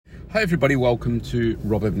Hi everybody, welcome to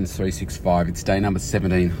Rob Evans 365. It's day number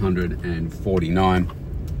 1749.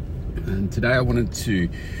 And today I wanted to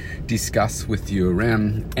discuss with you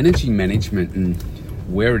around energy management and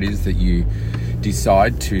where it is that you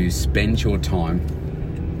decide to spend your time.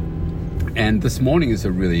 And this morning is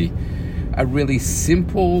a really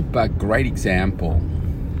simple but great example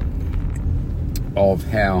of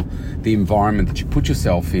how the environment that you put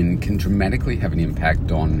yourself in can dramatically have an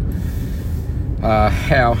impact on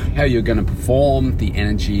how you're going to perform, the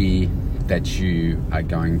energy that you are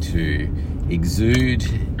going to exude,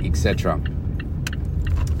 etc.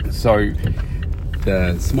 So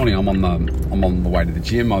this morning I'm on the way to the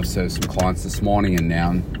gym. I've served some clients this morning, and now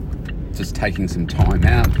I'm just taking some time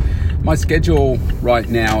out. My schedule right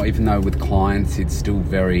now, even though with clients it's still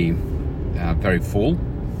very full.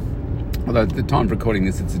 Although at the time of recording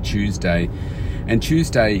this, it's a Tuesday, and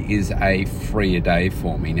Tuesday is a freer day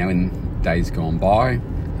for me. Now, in days gone by,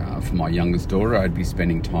 for my youngest daughter, I'd be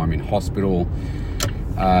spending time in hospital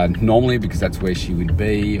normally because that's where she would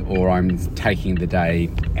be, or I'm taking the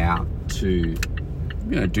day out to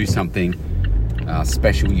do something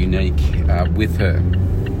special, unique with her.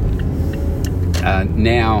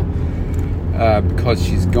 Now, because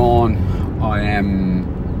she's gone, I am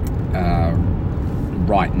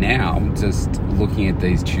right now just looking at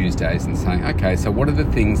these Tuesdays and saying, okay, so what are the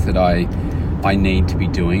things that I need to be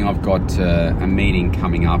doing? I've got a meeting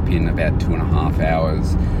coming up in about 2.5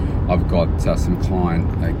 hours. I've got some client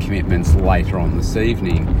commitments later on this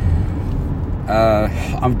evening.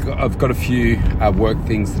 I've got a few work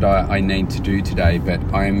things that I need to do today, but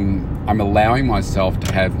I'm allowing myself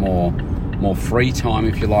to have more free time,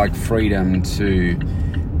 if you like, freedom to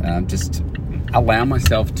just allow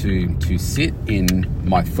myself to sit in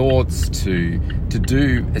my thoughts, to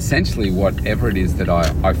do essentially whatever it is that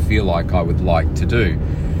I feel like I would like to do.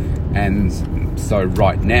 And so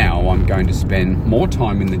right now I'm going to spend more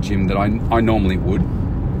time in the gym than I normally would.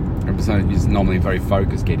 It's normally very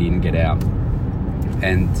focused, get in, get out.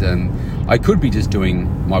 And I could be just doing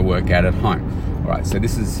my workout at home. All right, so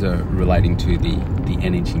this is relating to the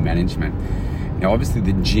energy management. Now, obviously,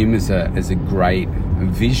 the gym is a great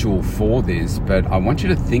visual for this, but I want you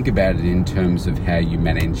to think about it in terms of how you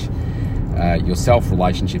manage yourself,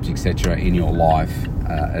 relationships, etc., in your life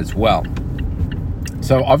as well.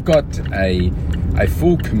 So, I've got a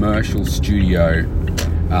full commercial studio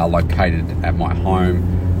located at my home.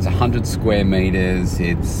 It's 100 square meters.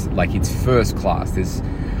 It's first class.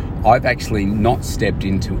 I've actually not stepped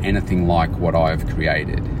into anything like what I've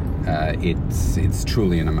created. It's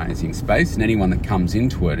truly an amazing space, and anyone that comes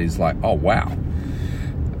into it is like, oh wow.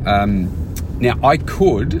 Now, I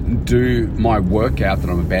could do my workout that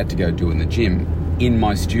I'm about to go do in the gym in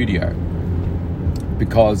my studio,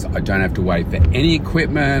 because I don't have to wait for any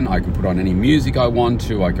equipment. I can put on any music I want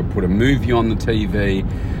to. I could put a movie on the TV.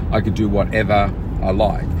 I could do whatever I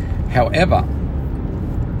like. However,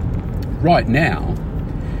 right now,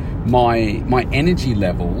 my energy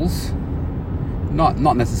levels,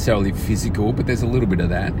 not necessarily physical, but there's a little bit of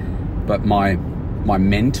that, but my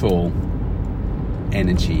mental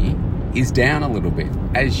energy is down a little bit,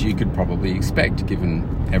 as you could probably expect given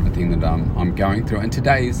everything that I'm going through. And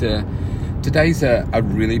today's a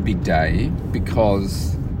really big day,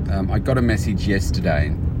 because I got a message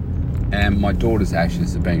yesterday, and my daughter's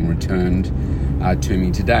ashes are being returned to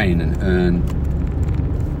me today in an urn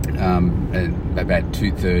at about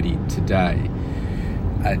 2:30 today.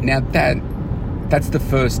 Now that's the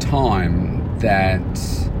first time that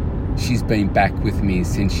she's been back with me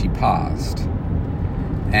since she passed.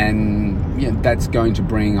 And that's going to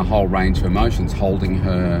bring a whole range of emotions, holding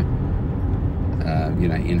her,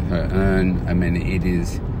 in her urn. I mean, it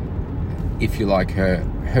is, if you like, her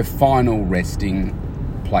final resting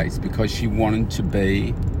place, because she wanted to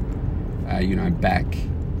be,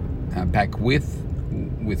 back with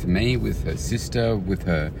me, with her sister, with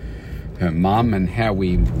her mum. And how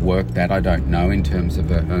we work that, I don't know. In terms of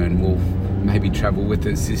her urn, we'll maybe travel with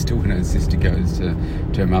her sister when her sister goes to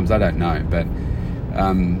her mum's. I don't know, but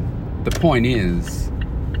the point is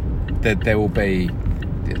that there'll be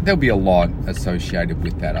a lot associated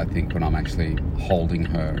with that, I think, when I'm actually holding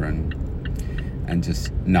her and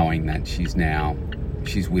just knowing that she's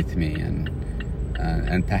with me, and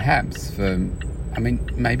perhaps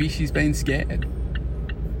maybe she's been scared,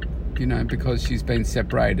 because she's been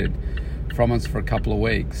separated from us for a couple of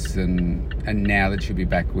weeks, and now that she'll be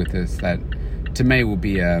back with us, that to me will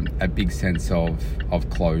be a big sense of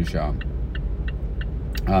closure.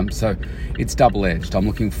 So it's double-edged. I'm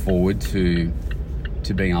looking forward to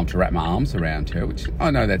being able to wrap my arms around her, which I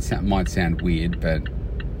know might sound weird, but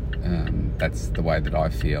that's the way that I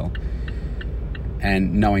feel.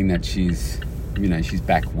 and knowing that she's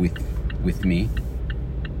back with me,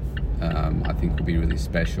 I think will be really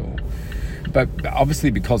special. But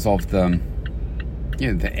obviously, because of the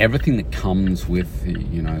everything that comes with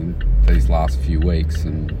these last few weeks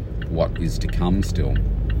and what is to come still,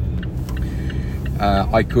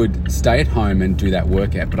 I could stay at home and do that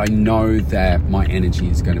workout, but I know that my energy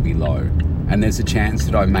is going to be low, and there's a chance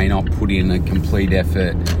that I may not put in a complete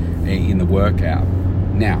effort in the workout.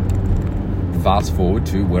 Now, fast forward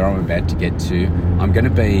to where I'm about to get to. I'm going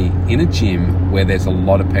to be in a gym where there's a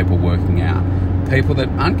lot of people working out, people that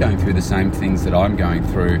aren't going through the same things that I'm going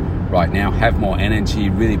through right now, have more energy,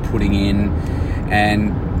 really putting in.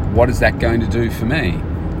 And what is that going to do for me?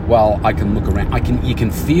 Well, I can look around. You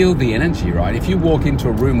can feel the energy, right? If you walk into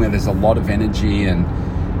a room where there's a lot of energy and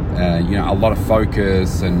a lot of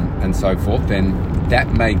focus and so forth, then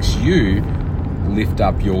that makes you lift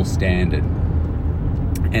up your standard.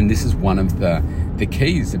 And this is one of the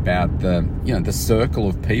keys about the circle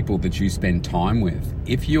of people that you spend time with.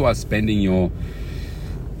 If you are spending your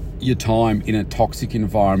time in a toxic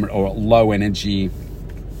environment or low energy,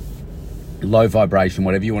 low vibration,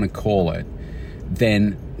 whatever you want to call it,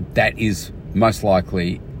 then that is most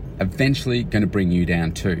likely eventually going to bring you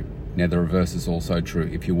down too. Now, the reverse is also true.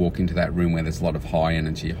 If you walk into that room where there's a lot of high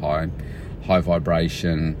energy, high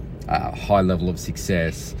vibration, high level of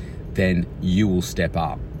success, then you will step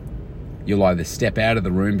up. You'll either step out of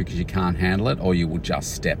the room because you can't handle it, or you will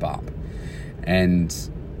just step up. And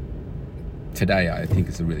today, I think,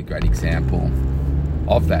 is a really great example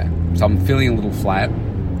of that. So I'm feeling a little flat,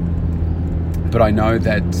 but I know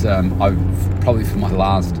that I've probably for my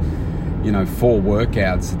last 4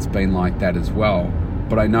 workouts, it's been like that as well.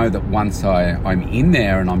 But I know that once I'm in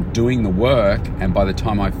there and I'm doing the work, and by the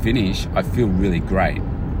time I finish, I feel really great.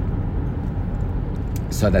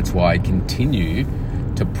 So that's why I continue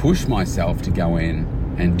to push myself to go in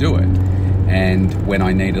and do it. And when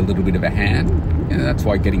I need a little bit of a hand, that's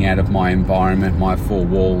why getting out of my environment, my 4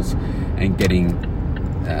 walls, and getting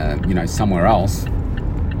somewhere else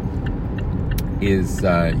is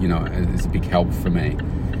a big help for me.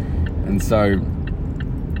 And so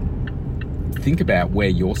think about where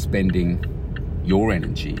you're spending your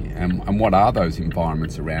energy and what are those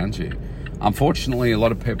environments around you. Unfortunately, a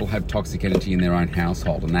lot of people have toxic energy in their own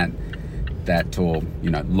household, and that or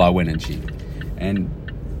low energy. And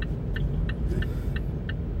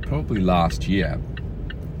probably last year,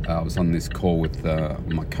 I was on this call with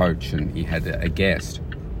my coach, and he had a guest,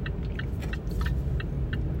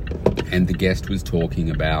 and the guest was talking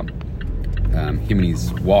about him and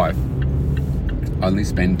his wife only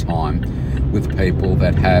spend time with people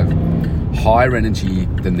that have higher energy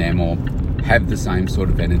than them, or have the same sort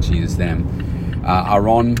of energy as them, are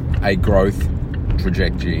on a growth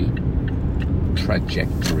trajectory. I'm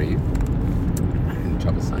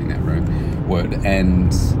trouble saying that word,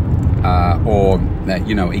 and or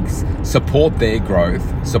that support their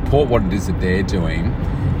growth, support what it is that they're doing.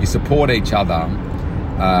 You support each other,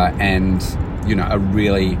 and a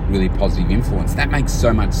really, really positive influence. That makes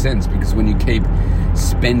so much sense, because when you keep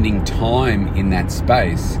spending time in that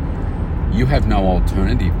space, you have no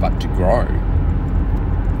alternative but to grow.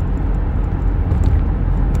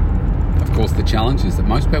 Of course, the challenge is that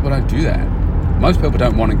most people don't do that. Most people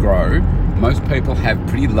don't want to grow. Most people have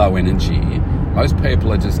pretty low energy. Most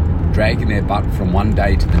people are just dragging their butt from one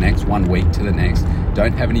day to the next, 1 week to the next,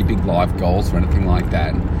 don't have any big life goals or anything like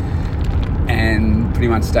that, and pretty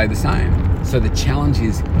much stay the same. So the challenge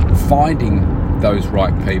is finding those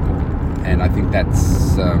right people. And I think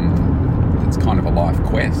that's kind of a life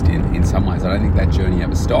quest in some ways. I don't think that journey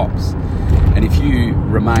ever stops. And if you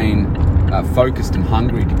remain focused and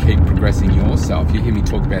hungry to keep progressing yourself, you hear me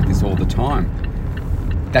talk about this all the time,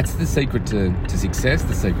 that's the secret to success,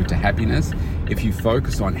 the secret to happiness. If you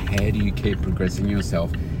focus on how do you keep progressing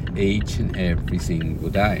yourself each and every single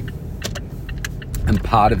day. And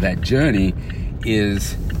part of that journey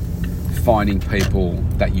is finding people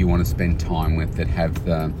that you want to spend time with, that have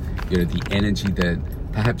the energy that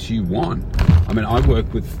perhaps you want. I mean, I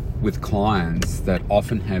work with clients that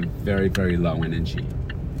often have very, very low energy.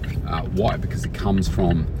 Why? Because it comes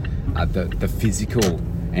from the physical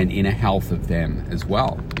and inner health of them as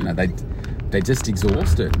well. They're just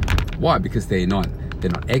exhausted. Why? Because they're not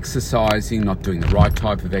exercising, not doing the right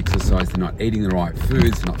type of exercise, they're not eating the right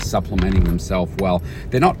foods, they're not supplementing themselves well,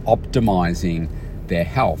 they're not optimizing their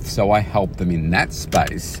health. So I help them in that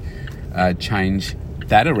space change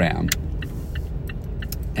that around.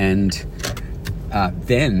 And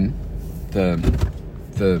then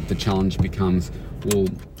the challenge becomes, well,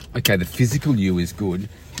 okay, the physical you is good.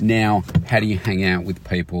 Now, how do you hang out with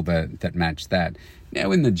people that match that?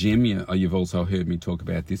 Now in the gym, you've also heard me talk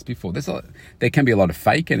about this before. There can be a lot of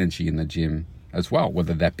fake energy in the gym as well,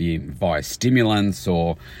 whether that be via stimulants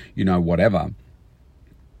or, whatever.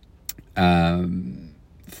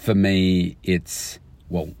 For me, it's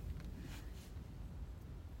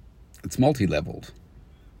multi-leveled.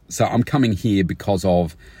 So I'm coming here because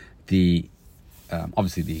of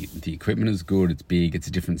obviously the equipment is good, it's big, it's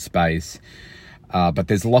a different space. But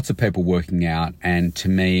there's lots of people working out, and to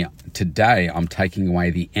me, today, I'm taking away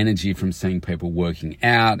the energy from seeing people working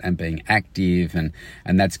out and being active, and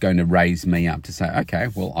that's going to raise me up to say, okay,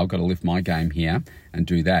 well, I've got to lift my game here and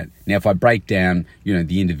do that. Now, if I break down,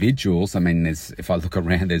 the individuals, I mean, if I look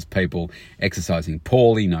around, there's people exercising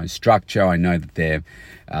poorly, no structure. I know that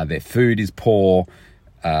their food is poor,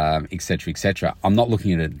 et cetera. I'm not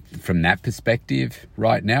looking at it from that perspective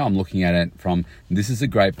right now. I'm looking at it from, this is a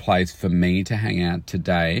great place for me to hang out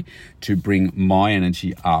today, to bring my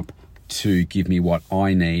energy up, to give me what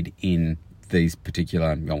I need in this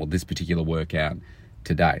particular workout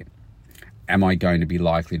today. Am I going to be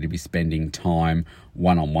likely to be spending time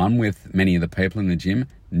one-on-one with many of the people in the gym?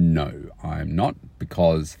 No, I'm not,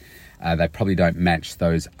 because they probably don't match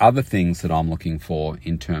those other things that I'm looking for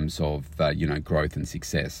in terms of growth and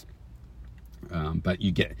success. But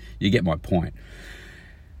you get my point.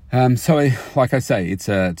 So, like I say, it's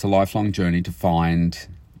a lifelong journey to find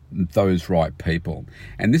those right people,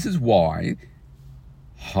 and this is why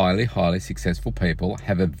highly, highly successful people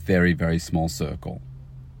have a very, very small circle.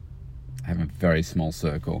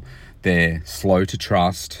 They're slow to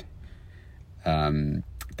trust.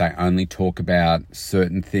 They only talk about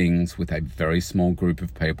certain things with a very small group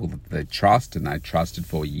of people that they trust, and they've trusted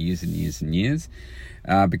for years and years and years,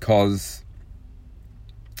 because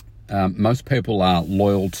most people are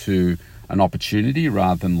loyal to an opportunity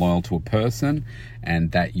rather than loyal to a person,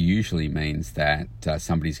 and that usually means that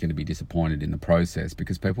somebody's going to be disappointed in the process,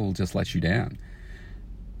 because people will just let you down.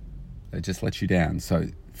 They just let you down. So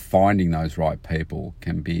finding those right people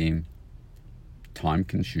can be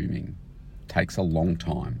time-consuming. Takes a long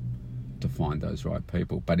time to find those right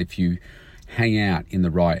people, but if you hang out in the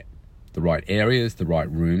right areas, the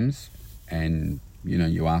right rooms, and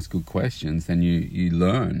you ask good questions, then you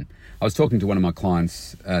learn. I was talking to one of my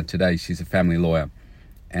clients today. She's a family lawyer,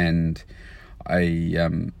 and I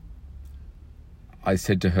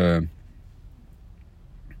said to her,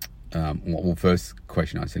 first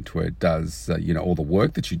question I said to her, does all the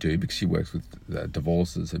work that you do, because she works with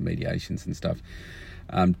divorces and mediations and stuff,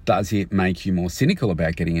 does it make you more cynical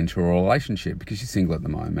about getting into a relationship, because she's single at the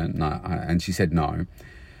moment? And she said no.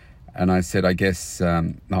 And I said, I guess,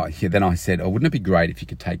 then I said, wouldn't it be great if you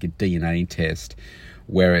could take a DNA test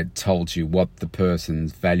where it told you what the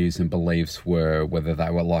person's values and beliefs were, whether they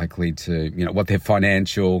were likely to, what their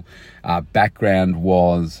financial background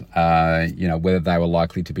was, whether they were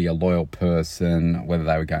likely to be a loyal person, whether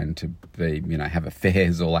they were going to be, have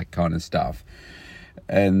affairs, all that kind of stuff.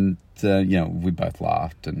 And, we both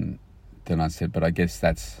laughed, and then I said, but I guess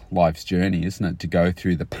that's life's journey, isn't it? To go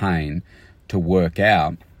through the pain to work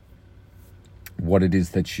out what it is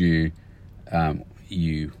that you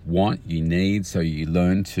want, you need, so you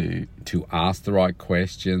learn to ask the right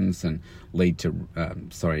questions and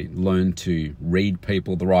learn to read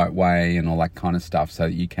people the right way and all that kind of stuff, so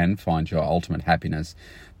that you can find your ultimate happiness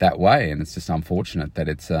that way. And it's just unfortunate that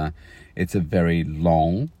it's a very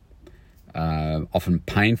long, often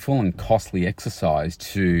painful and costly exercise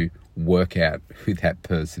to work out who that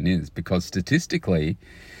person is, because statistically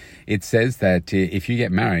it says that if you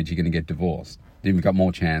get married, you're going to get divorced. You've got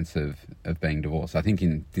more chance of being divorced. I think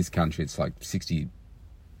in this country it's like 60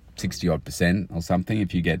 odd % or something.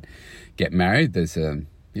 If you get married, there's a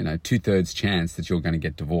 2/3 chance that you're going to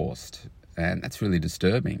get divorced, and that's really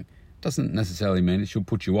disturbing. Doesn't necessarily mean it should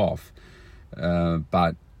put you off,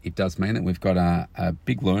 but it does mean that we've got a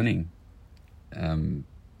big learning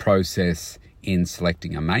process in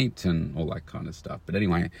selecting a mate and all that kind of stuff. But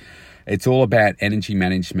anyway, it's all about energy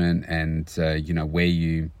management and where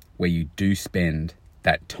you do spend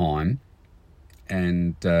that time.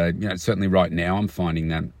 And certainly right now I'm finding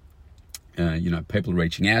that people are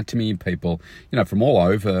reaching out to me, people from all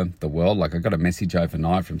over the world. Like, I got a message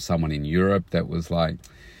overnight from someone in Europe that was like,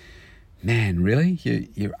 man, really,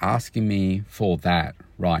 you're asking me for that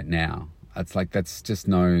right now? It's like, that's just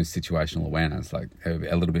no situational awareness. Like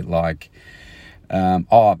a little bit like,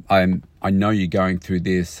 I know you're going through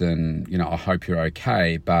this, and I hope you're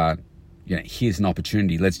okay, but here's an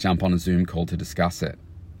opportunity. Let's jump on a Zoom call to discuss it.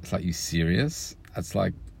 It's like, you serious? It's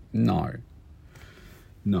like, no,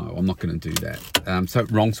 I'm not going to do that. So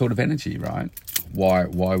wrong sort of energy, right? Why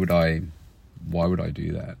would I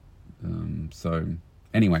do that? So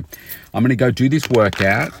Anyway, I'm going to go do this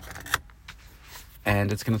workout,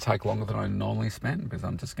 and it's going to take longer than I normally spend because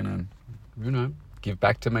I'm just going to, give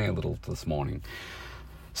back to me a little this morning.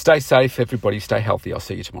 Stay safe, everybody. Stay healthy. I'll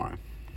see you tomorrow.